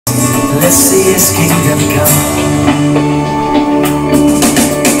let's see his kingdom come.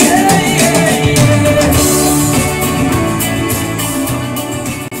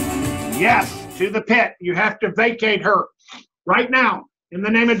 Yes, to the pit. You have to vacate her right now in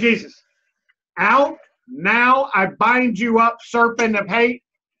the name of Jesus. Out now. I bind you up, serpent of hate,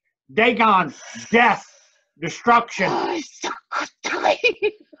 Dagon, death, destruction,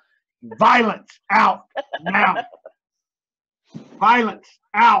 violence, out now. Violence,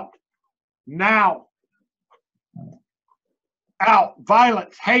 out now. Out.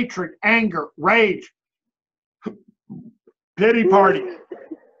 Violence, hatred, anger, rage, pity party.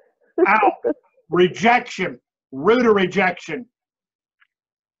 Out. Rejection, root of rejection.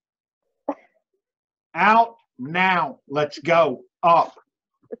 Out now. Let's go. Up.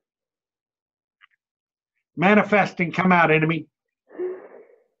 Manifesting, come out, enemy.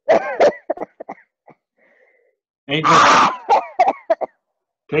 Angel,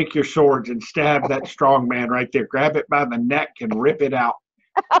 take your swords and stab that strong man right there. Grab it by the neck and rip it out.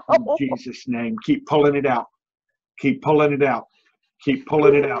 In Jesus' name. Keep pulling it out. Keep pulling it out. Keep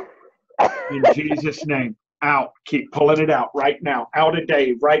pulling it out. In Jesus' name. Out. Keep pulling it out right now. Out of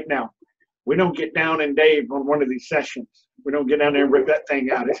Dave right now. We don't get down in Dave on one of these sessions. We don't get down there and rip that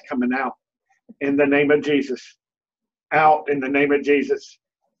thing out. It's coming out. In the name of Jesus. Out in the name of Jesus.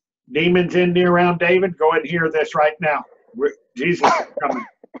 Demons in there around David, go and hear this right now. Jesus is coming.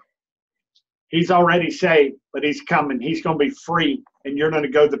 He's already saved, but he's coming. He's going to be free, and you're going to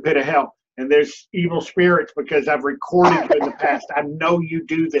go to the pit of hell. And there's evil spirits because I've recorded you in the past. I know you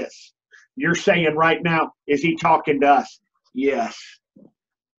do this. You're saying right now, is he talking to us? Yes.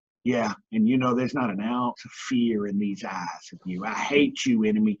 Yeah, and you know there's not an ounce of fear in these eyes of you. I hate you,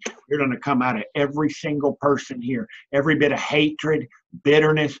 enemy. You're going to come out of every single person here. Every bit of hatred,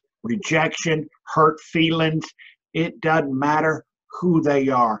 bitterness, rejection, hurt feelings. It doesn't matter who they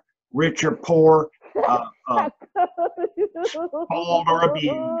are, rich or poor, spoiled or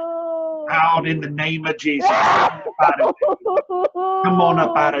abused. Out in the name of Jesus. Come on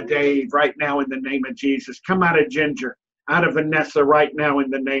up out of Dave right now in the name of Jesus. Come out of Ginger. Out of Vanessa right now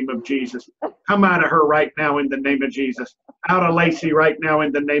in the name of Jesus. Come out of her right now in the name of Jesus. Out of Lacey right now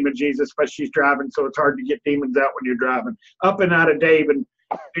in the name of Jesus, but she's driving, so it's hard to get demons out when you're driving. Up and out of Dave and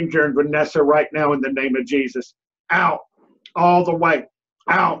Ginger and Vanessa right now in the name of Jesus. Out. All the way.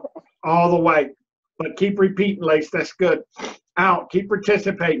 Out. All the way. But keep repeating, Lace. That's good. Out. Keep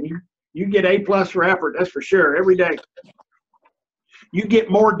participating. You get A+ for effort. That's for sure. Every day. You get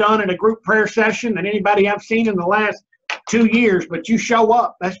more done in a group prayer session than anybody I've seen in the last 2 years, but you show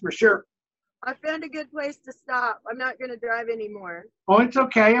up, that's for sure. I found a good place to stop. I'm not going to drive anymore. Oh, it's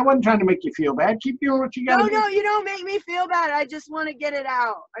okay. I wasn't trying to make you feel bad. Keep doing what you got to do. No, you don't make me feel bad. I just want to get it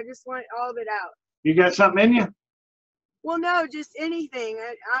out. I just want all of it out. You got something in you? Well, no, just anything.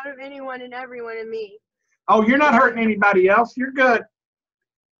 Out of anyone and everyone in me. Oh, you're not hurting anybody else. You're good.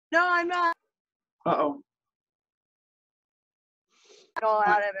 No, I'm not. Uh-oh. All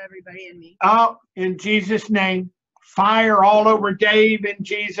out of everybody in me. Oh, in Jesus' name. Fire all over Dave in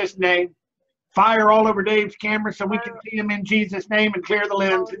Jesus' name. Fire all over Dave's camera so we can see him in Jesus' name and clear the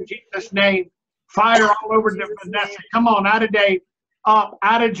lens in Jesus' name. Fire all over Vanessa. Come on, out of Dave. Up,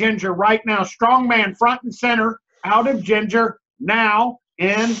 out of Ginger right now. Strong man, front and center. Out of Ginger now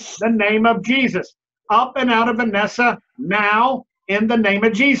in the name of Jesus. Up and out of Vanessa now in the name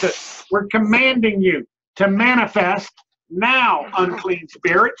of Jesus. We're commanding you to manifest now, unclean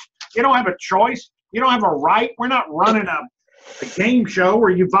spirits. You don't have a choice. You don't have a right. We're not running a game show where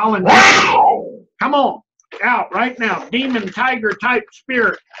you volunteer. Come on, out right now. Demon, tiger type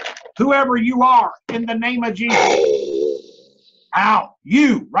spirit, whoever you are, in the name of Jesus. Out.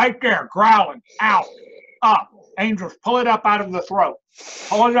 You, right there, growling. Out. Up. Angels, pull it up out of the throat.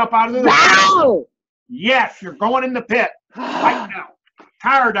 Pull it up out of the throat. Yes, you're going in the pit right now.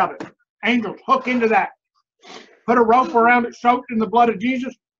 Tired of it. Angels, hook into that. Put a rope around it soaked in the blood of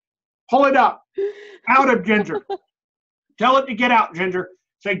Jesus. Pull it up. Out of Ginger. Tell it to get out, Ginger.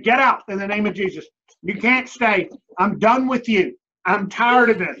 Say, get out in the name of Jesus. You can't stay. I'm done with you. I'm tired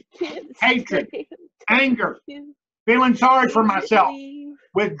of this. Hatred, anger, feeling sorry for myself,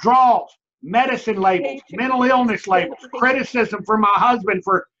 withdrawals, medicine labels, mental illness labels, criticism for my husband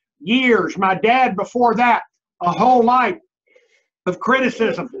for years, my dad before that, a whole life of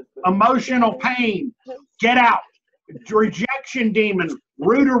criticism, emotional pain. Get out. Rejection demon,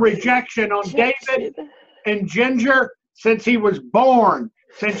 root of rejection on David and Ginger since he was born,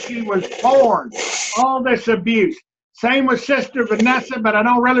 since she was born. All this abuse. Same with Sister Vanessa, but I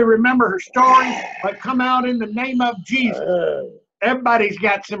don't really remember her story. But come out in the name of Jesus. Everybody's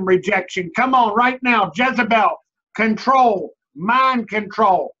got some rejection. Come on right now. Jezebel, control, mind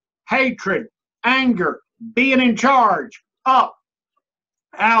control, hatred, anger, being in charge, up,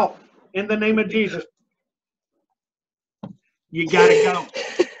 out, in the name of Jesus. You got to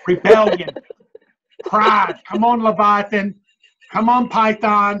go. Rebellion, pride. Come on, Leviathan. Come on,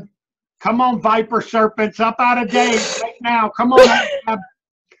 Python. Come on, viper serpents. Up out of Dave right now. Come on, Ahab.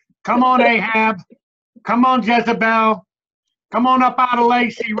 Come on, Ahab. Come on, Jezebel. Come on up out of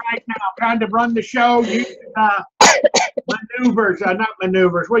Lacey right now. Trying to run the show. Using maneuvers. Not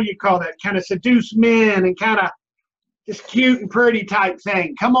maneuvers. What do you call that? Kind of seduce men and kind of just cute and pretty type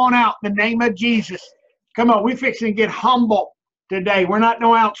thing. Come on out in the name of Jesus. Come on. We're fixing to get humble today. We're not no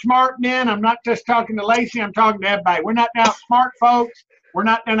outsmart men. I'm not just talking to Lacey. I'm talking to everybody. We're not outsmart folks. We're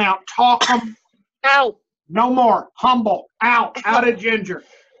not going to out-talk them. Ow. No more. Humble. Out. Out of Ginger.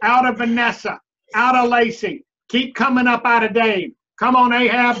 Out of Vanessa. Out of Lacey. Keep coming up out of Dave. Come on,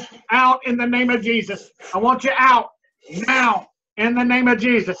 Ahab. Out in the name of Jesus. I want you out now in the name of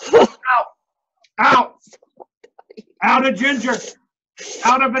Jesus. Out. Out. Out of Ginger.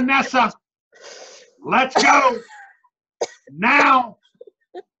 Out of Vanessa. Let's go. Now.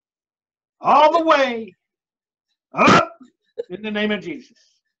 All the way. Up in the name of Jesus.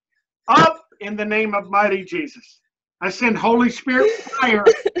 Up in the name of mighty Jesus. I send Holy Spirit fire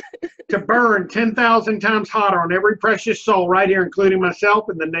to burn 10,000 times hotter on every precious soul right here, including myself,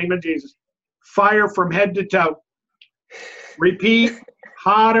 in the name of Jesus. Fire from head to toe. Repeat,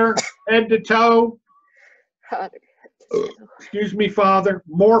 hotter, head to toe. Excuse me, Father.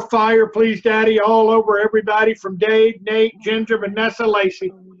 More fire, please, Daddy, all over everybody from Dave, Nate, Ginger, Vanessa,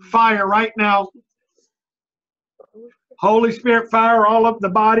 Lacey. Fire right now. Holy Spirit fire all over the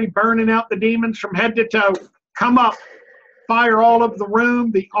body, burning out the demons from head to toe. Come up. Fire all over the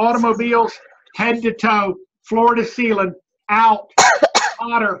room, the automobiles, head to toe, floor to ceiling, out,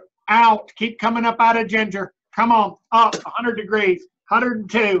 hotter, out. Keep coming up out of Ginger. Come on, up, 100 degrees,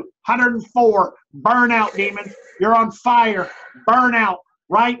 102, 104. Burn out, demons. You're on fire. Burn out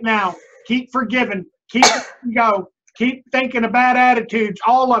right now. Keep forgiving. Keep letting go. Keep thinking of bad attitudes,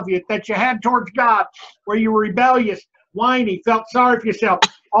 all of you, that you had towards God, where you were rebellious, whiny, felt sorry for yourself.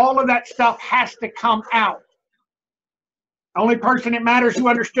 All of that stuff has to come out. The only person that matters who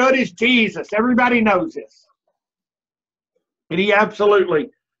understood is Jesus. Everybody knows this. And he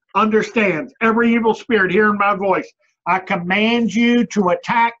absolutely understands every evil spirit hearing my voice. I command you to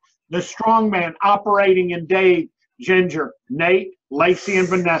attack the strong man operating in Dave, Ginger, Nate, Lacey, and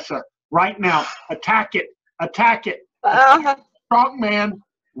Vanessa right now. Attack it. Attack it. Strong man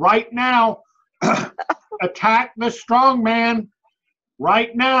right now. Attack the strong man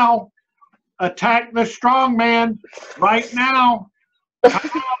right now. Attack the strong man right now.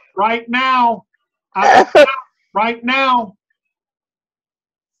 Right now. Right now.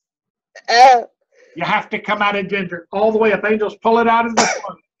 You have to come out of Ginger all the way up. Angels, pull it out of the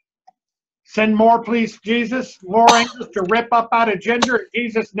front. Send more, please, Jesus. More angels to rip up out of Ginger in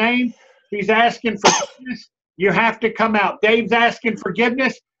Jesus' name. He's asking forgiveness. You have to come out. Dave's asking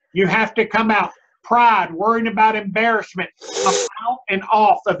forgiveness. You have to come out. Pride, worrying about embarrassment. Come out and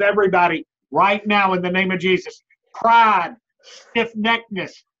off of everybody right now in the name of Jesus. Pride,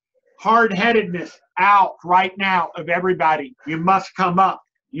 stiff-neckedness, hard-headedness, out right now of everybody. You must come up.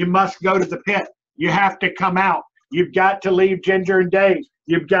 You must go to the pit. You have to come out. You've got to leave Ginger and Dave.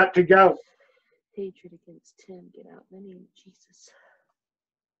 You've got to go. Hatred against him, get out in the name of Jesus.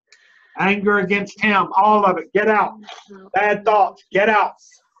 Anger against him, all of it, get out. Bad thoughts, get out.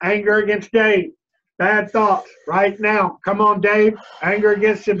 Anger against Dave, bad thoughts right now. Come on, Dave. Anger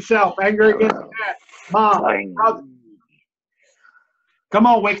against himself, anger against that. Mom, brother. Come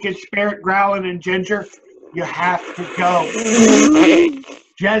on, wicked spirit growling in Ginger. You have to go.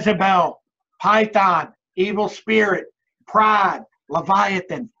 Jezebel, Python, evil spirit, pride,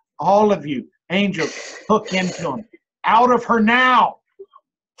 Leviathan, all of you, angels, hook into them. Out of her now.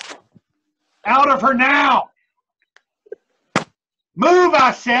 Out of her now. Move,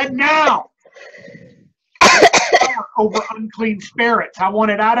 I said, now. Over unclean spirits. I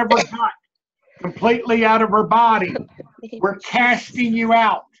want it out of her gut, completely out of her body. We're casting you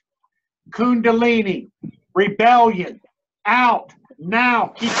out. Kundalini, rebellion, out now.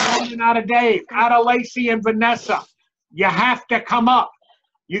 Keep coming out of Dave, out of Lacey and Vanessa. You have to come up.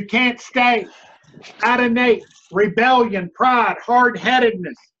 You can't stay. Out of Nate, rebellion, pride,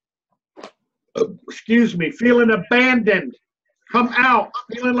 hard-headedness. Excuse me, feeling abandoned. Come out,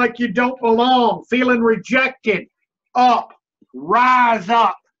 feeling like you don't belong, feeling rejected. Up, rise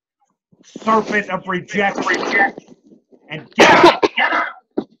up, serpent of rejection, and get out, get out.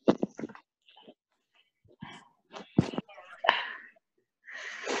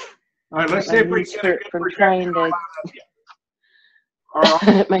 All right, let's see if we can get a good from trying to Or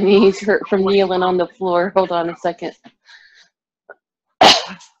My knees hurt from kneeling on the floor. Hold on a second.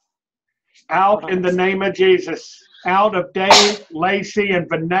 out in the name of Jesus. Out of Dave, Lacey, and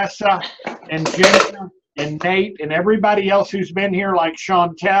Vanessa, and Ginger, and Nate, and everybody else who's been here, like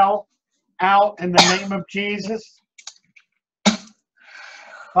Chantel. Out in the name of Jesus.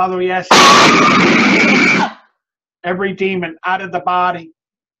 Father, we ask every demon out of the body,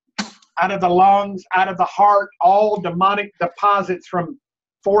 out of the lungs, out of the heart, all demonic deposits from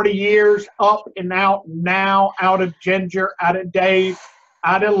 40 years up and out now, out of Ginger, out of Dave,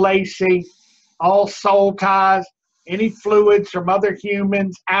 out of Lacey, all soul ties, any fluids from other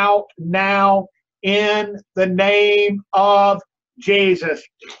humans out now in the name of Jesus.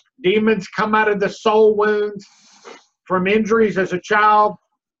 Demons come out of the soul wounds from injuries as a child,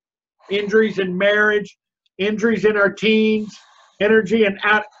 injuries in marriage, injuries in our teens, injury in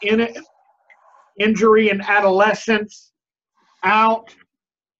adolescence, out.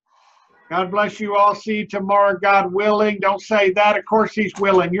 God bless you all. See you tomorrow, God willing. Don't say that. Of course he's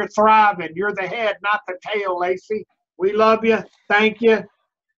willing. You're thriving. You're the head, not the tail, Lacey. We love you. Thank you.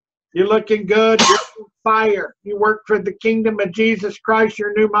 You're looking good. You're on fire. You work for the kingdom of Jesus Christ.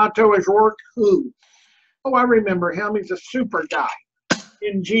 Your new motto is work who? Oh, I remember him. He's a super guy.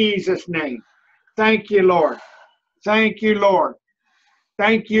 In Jesus' name. Thank you, Lord. Thank you, Lord.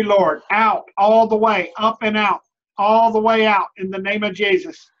 Thank you, Lord. Out, all the way, up and out, all the way out in the name of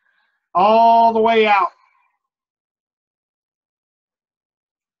Jesus. All the way out.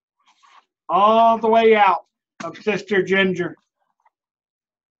 All the way out of Sister Ginger.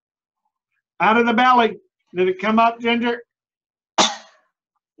 Out of the belly. Did it come up, Ginger?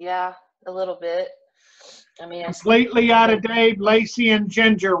 Yeah, a little bit. I mean, Completely out of Dave, Lacey, and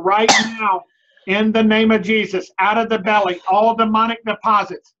Ginger right now in the name of Jesus. Out of the belly. All demonic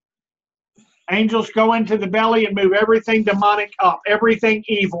deposits. Angels go into the belly and move everything demonic up. Everything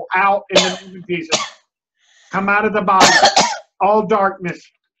evil out in the name of Jesus. Come out of the body. All darkness.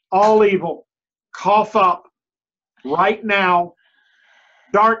 All evil. Cough up right now.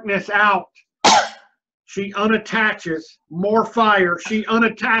 Darkness out. She unattaches. More fire. She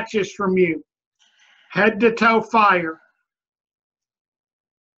unattaches from you. Head to toe fire.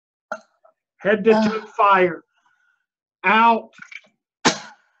 Head to toe fire. Out.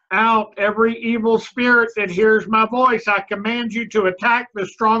 Out. Every evil spirit that hears my voice, I command you to attack the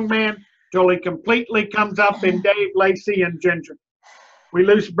strong man till he completely comes up in Dave, Lacey, and Ginger. We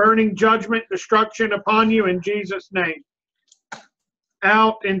loose burning judgment, destruction upon you in Jesus' name.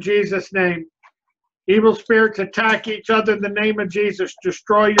 Out in Jesus' name. Evil spirits attack each other in the name of Jesus.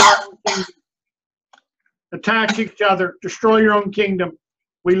 Destroy your own kingdom. Attack each other. Destroy your own kingdom.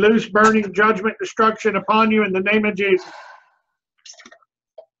 We loose burning judgment, destruction upon you in the name of Jesus.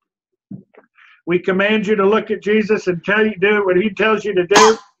 We command you to look at Jesus and tell you do what he tells you to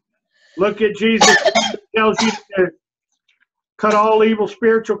do. Look at Jesus and what he tells you to do. Cut all evil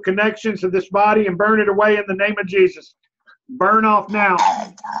spiritual connections to this body and burn it away in the name of Jesus. Burn off now.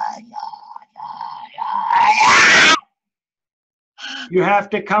 You have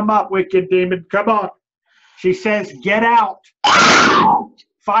to come up, wicked demon. Come on. She says, get out.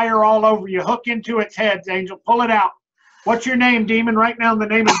 Fire all over you. Hook into its heads, angel. Pull it out. What's your name, demon? Right now in the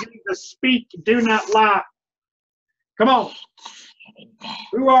name of Jesus, speak. Do not lie. Come on.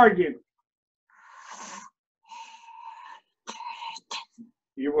 Who are you?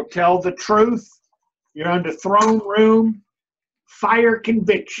 You will tell the truth. You're under throne room. Fire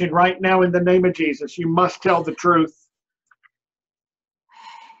conviction right now in the name of Jesus. You must tell the truth.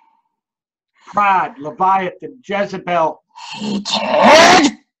 Pride, Leviathan, Jezebel.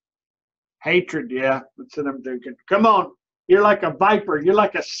 Hatred. Hatred, yeah. That's what I'm thinking. Come on. You're like a viper. You're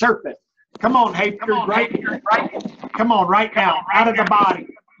like a serpent. Come on, hatred. Come on, right now. Out of the body.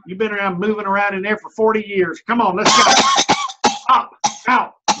 You've been around, moving around in there for 40 years. Come on, let's go. Up,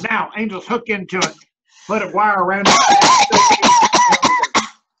 out, now. Angels hook into it. Put a wire around it.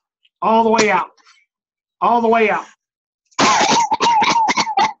 All the way out. All the way out.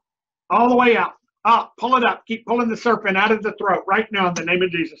 All the way out. Up. Pull it up. Keep pulling the serpent out of the throat right now in the name of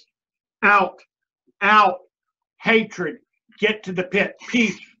Jesus. Out. Out. Hatred. Get to the pit.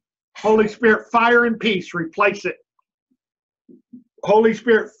 Peace. Holy Spirit, fire and peace. Replace it. Holy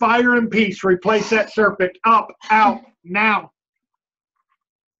Spirit, fire and peace. Replace that serpent. Up. Out. Now.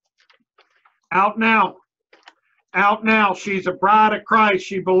 Out now. Out now. She's a bride of Christ.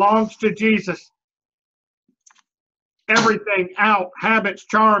 She belongs to Jesus. Everything out. Habits,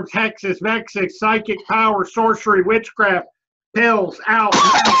 charms, hexes, vexes, psychic power, sorcery, witchcraft, pills, out.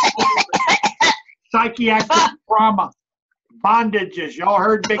 Psychiatric trauma, bondages. Y'all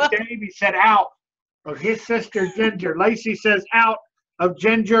heard Big Dave? He said out. Of his sister Ginger. Lacey says out of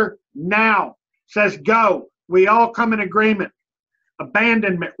Ginger now. Says go. We all come in agreement.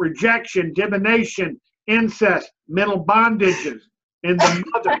 Abandonment, rejection, divination, incest, mental bondages in the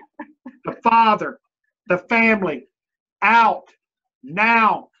mother, the father, the family. Out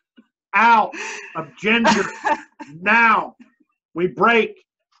now. Out of Ginger now. We break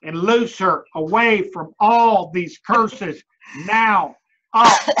and loose her away from all these curses now.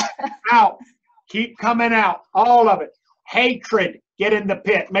 Up, out. Keep coming out. All of it. Hatred, get in the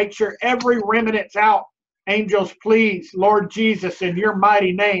pit. Make sure every remnant's out. Angels, please, Lord Jesus, in your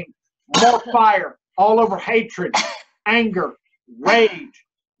mighty name, more fire all over hatred, anger, rage,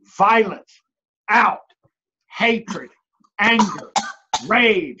 violence. Out. Hatred, anger,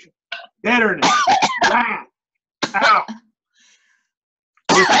 rage, bitterness, wrath. Out.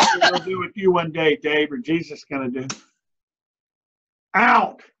 This is what we'll do with you one day, Dave, or Jesus is going to do.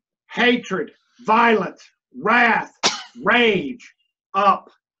 Out. Hatred, violence, wrath, rage. Up.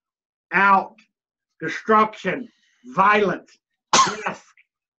 Out. Destruction, violence, death,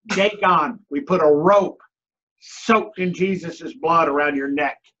 Dagon. We put a rope soaked in Jesus' blood around your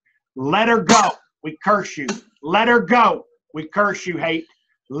neck. Let her go. We curse you. Let her go. We curse you, hate.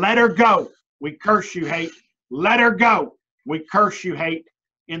 Let her go. We curse you, hate. Let her go. We curse you, hate.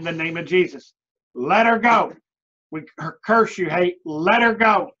 In the name of Jesus. Let her go. We curse you, hate. Let her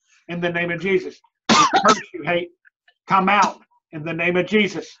go. In the name of Jesus. We curse you, hate. Come out. In the name of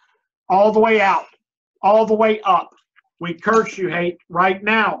Jesus. All the way out. All the way up. We curse you, hate, right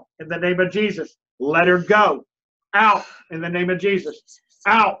now in the name of Jesus. Let her go. Out in the name of Jesus.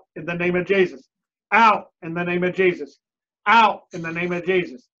 Out in the name of Jesus. Out in the name of Jesus. Out in the name of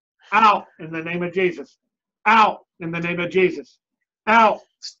Jesus. Out in the name of Jesus. Out in the name of Jesus. Out.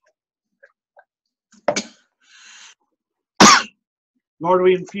 Lord,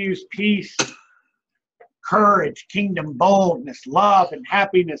 we infuse peace, courage, kingdom, boldness, love, and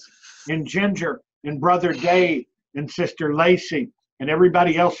happiness in Ginger and Brother Dave and Sister Lacey and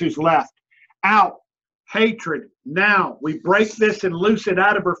everybody else who's left. Out. Hatred. Now we break this and loose it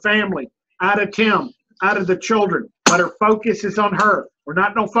out of her family, out of Tim, out of the children. But her focus is on her. We're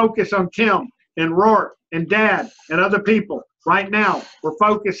not no focus on Tim and Rourke and Dad and other people. Right now, we're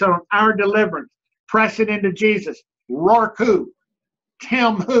focused on our deliverance. Press it into Jesus. Rourke who?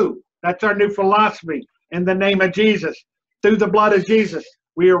 Tim who? That's our new philosophy. In the name of Jesus. Through the blood of Jesus,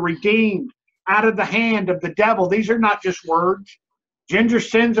 we are redeemed out of the hand of the devil. These are not just words. Ginger's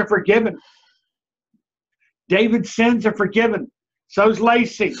sins are forgiven. David's sins are forgiven. So's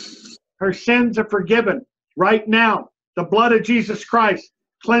Lacey. Her sins are forgiven. Right now, the blood of Jesus Christ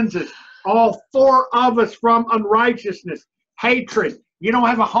cleanses all four of us from unrighteousness, hatred. You don't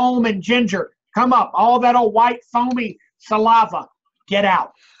have a home in Ginger. Come up. All that old white foamy saliva, get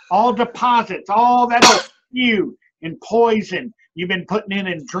out. All deposits, all that old spew and poison you've been putting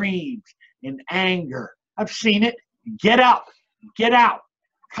in dreams, in anger. I've seen it. Get up. Get out.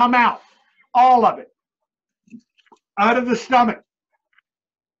 Come out. All of it. Out of the stomach.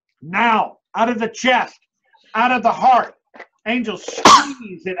 Now. Out of the chest. Out of the heart. Angels,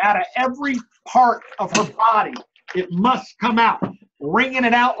 squeeze it out of every part of her body. It must come out. Wringing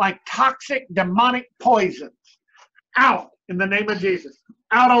it out like toxic demonic poisons. Out in the name of Jesus.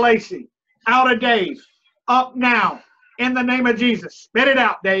 Out of Lacey. Out of Dave. Up now. In the name of Jesus. Spit it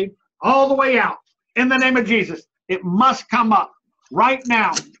out, Dave. All the way out. In the name of Jesus. It must come up. Right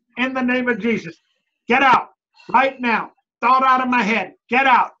now. In the name of Jesus. Get out. Right now. Thought out of my head. Get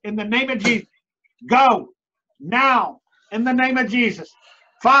out. In the name of Jesus. Go. Now. In the name of Jesus.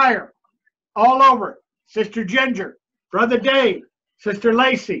 Fire. All over. Sister Ginger. Brother Dave. Sister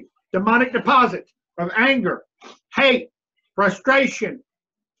Lacey. Demonic deposits of anger. Hate. Frustration.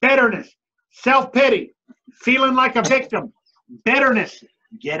 Bitterness. Self-pity. Feeling like a victim. Bitterness.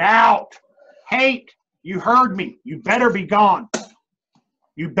 Get out. Hate. You heard me. You better be gone.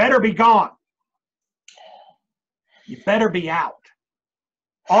 You better be gone. You better be out.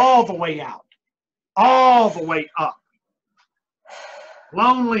 All the way out. All the way up.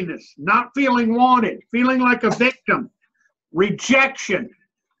 Loneliness. Not feeling wanted. Feeling like a victim. Rejection.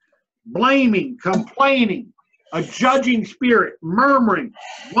 Blaming. Complaining. A judging spirit. Murmuring.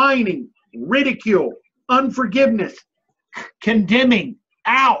 Whining. Ridicule. Unforgiveness. Condemning.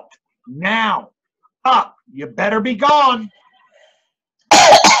 Out. Now. Up. You better be gone.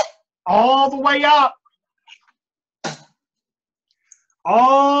 All the way up.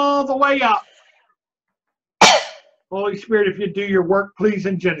 All the way up. Holy Spirit, if you do your work, please,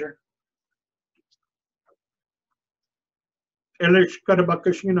 in Ginger.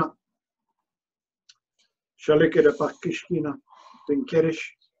 Shalikadabakishkina. Tinkerish.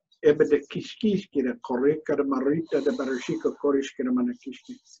 Ebede kishkishkira koreka de marita de barashika korishkira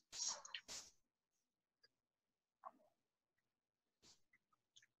manakishki.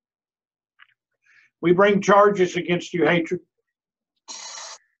 We bring charges against you, hatred.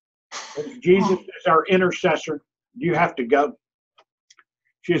 As Jesus is our intercessor, you have to go.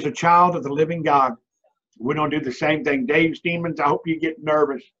 She is a child of the living God. We don't do the same thing. Dave's demons, I hope you get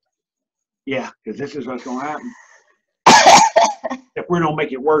nervous. Yeah, because this is what's going to happen. If we don't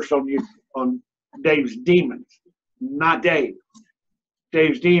make it worse on you, on Dave's demons, not Dave.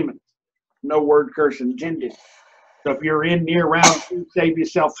 Dave's demons, no word curse intended. So if you're in near around, save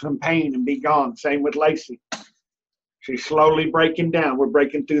yourself some pain and be gone. Same with Lacey. She's slowly breaking down. We're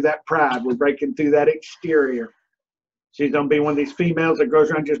breaking through that pride. We're breaking through that exterior. She's going to be one of these females that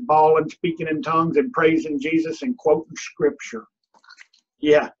goes around just bawling, speaking in tongues and praising Jesus and quoting scripture.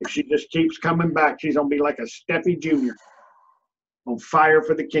 Yeah, if she just keeps coming back, she's going to be like a Steffi Jr. on fire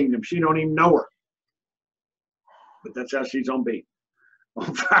for the kingdom. She don't even know her. But that's how she's going to be.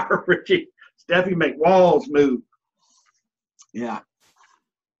 On fire for Jesus. Steffi make walls move. Yeah.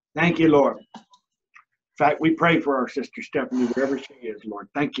 Thank you, Lord. In fact, we pray for our sister Stephanie wherever she is, Lord.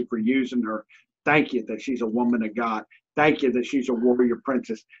 Thank you for using her. Thank you that she's a woman of God. Thank you that she's a warrior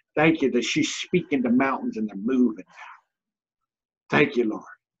princess. Thank you that she's speaking to mountains and they're moving. Thank you, Lord.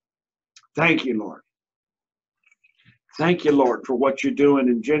 Thank you, Lord. Thank you, Lord, for what you're doing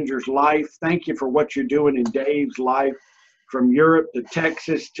in Ginger's life. Thank you for what you're doing in Dave's life, from Europe to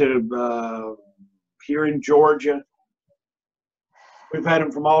Texas to here in Georgia. We've had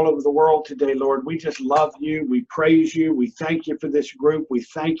them from all over the world today, Lord. We just love you. We praise you. We thank you for this group. We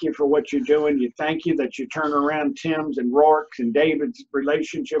thank you for what you're doing. You thank you that you turn around Tim's and Rourke's and David's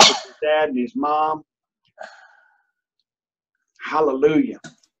relationship with his dad and his mom. Hallelujah.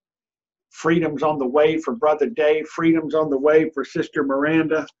 Freedom's on the way for Brother Dave. Freedom's on the way for Sister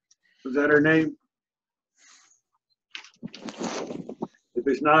Miranda. Was that her name? If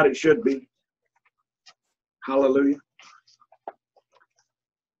it's not, it should be. Hallelujah.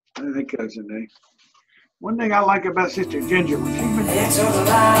 I think that's her name. One thing I like about Sister Ginger, when she's been... It's all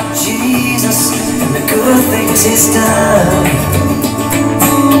about Jesus and the good things he's done.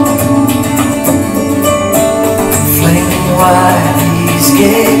 Flaming wide these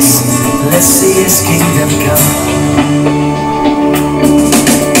gates, let's see his kingdom come.